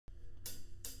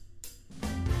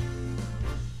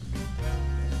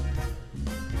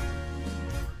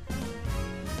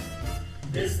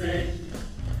this thing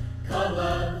called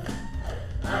love.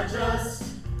 I just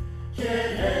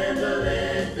can't handle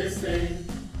it, this thing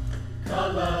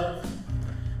called love.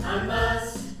 I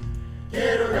must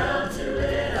get around to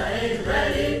it, I ain't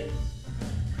ready.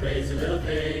 Crazy little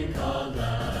thing called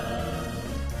love.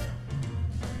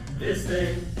 This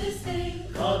thing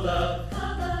called love.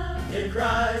 It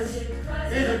cries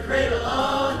in a cradle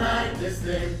all night. This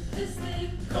thing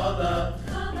called love.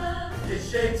 It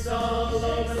shakes all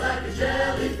over like a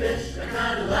jellyfish. I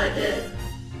kinda like it.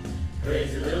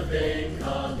 Crazy little thing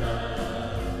called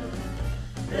love.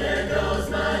 There goes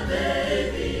my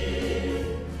baby.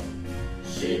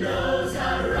 She knows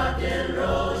how to rock and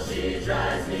roll. She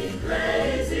drives me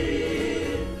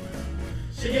crazy.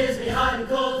 She gives me hot and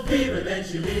cold fever, then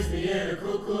she leaves me in a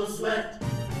cool, cool sweat.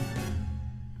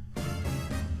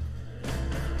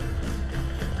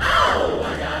 Ow!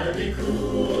 I gotta be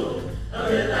cool,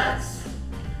 relax.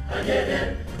 I get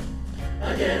hip,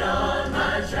 I get on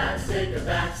my tracks, take a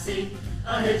back seat,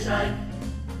 a hitchhike,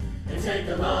 and take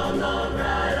a long, long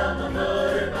ride on my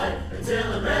motorbike until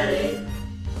I'm ready.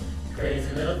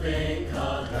 Crazy little thing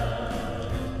called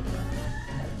love.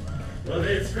 Well,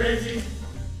 it's crazy,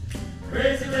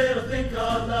 crazy little thing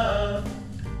called love.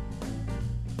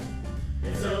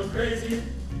 It's so crazy,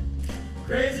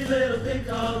 crazy little thing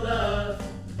called love.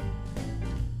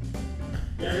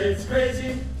 Yeah, it's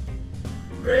crazy,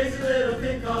 crazy little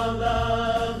thing called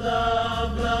love,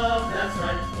 love, love. That's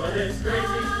right. Well, it's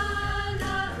crazy,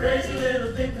 crazy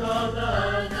little thing called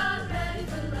love.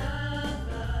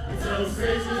 It's so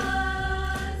crazy,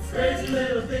 crazy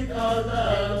little thing called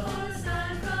love.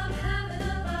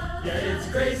 Yeah, it's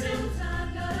crazy,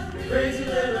 crazy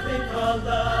little thing called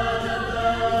love,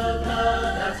 love,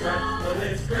 love. That's right. Well,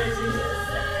 it's crazy,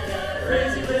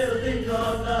 crazy little thing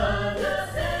called love.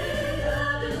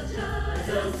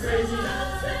 So crazy,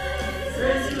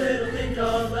 crazy little thing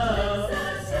called love.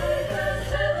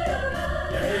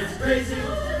 Yeah, it's crazy,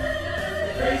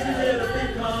 crazy little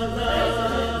thing called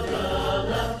love, love,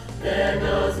 love. There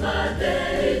goes my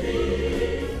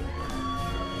baby.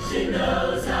 She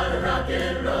knows how to rock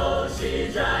and roll. She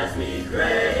drives me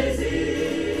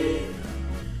crazy.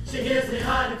 She gives me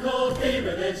hot and cold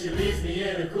fever, then she leaves me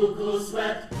in a cool, cool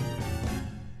sweat.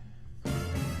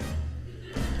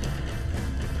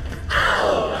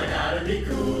 I gotta be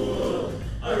cool,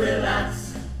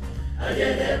 relax, I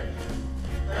get hip,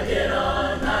 I get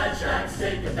on my tracks,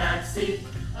 take a back seat,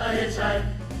 a hitchhike,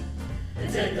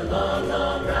 and take a long,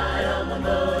 long ride on my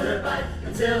motorbike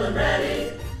until I'm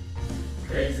ready.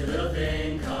 Crazy little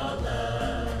thing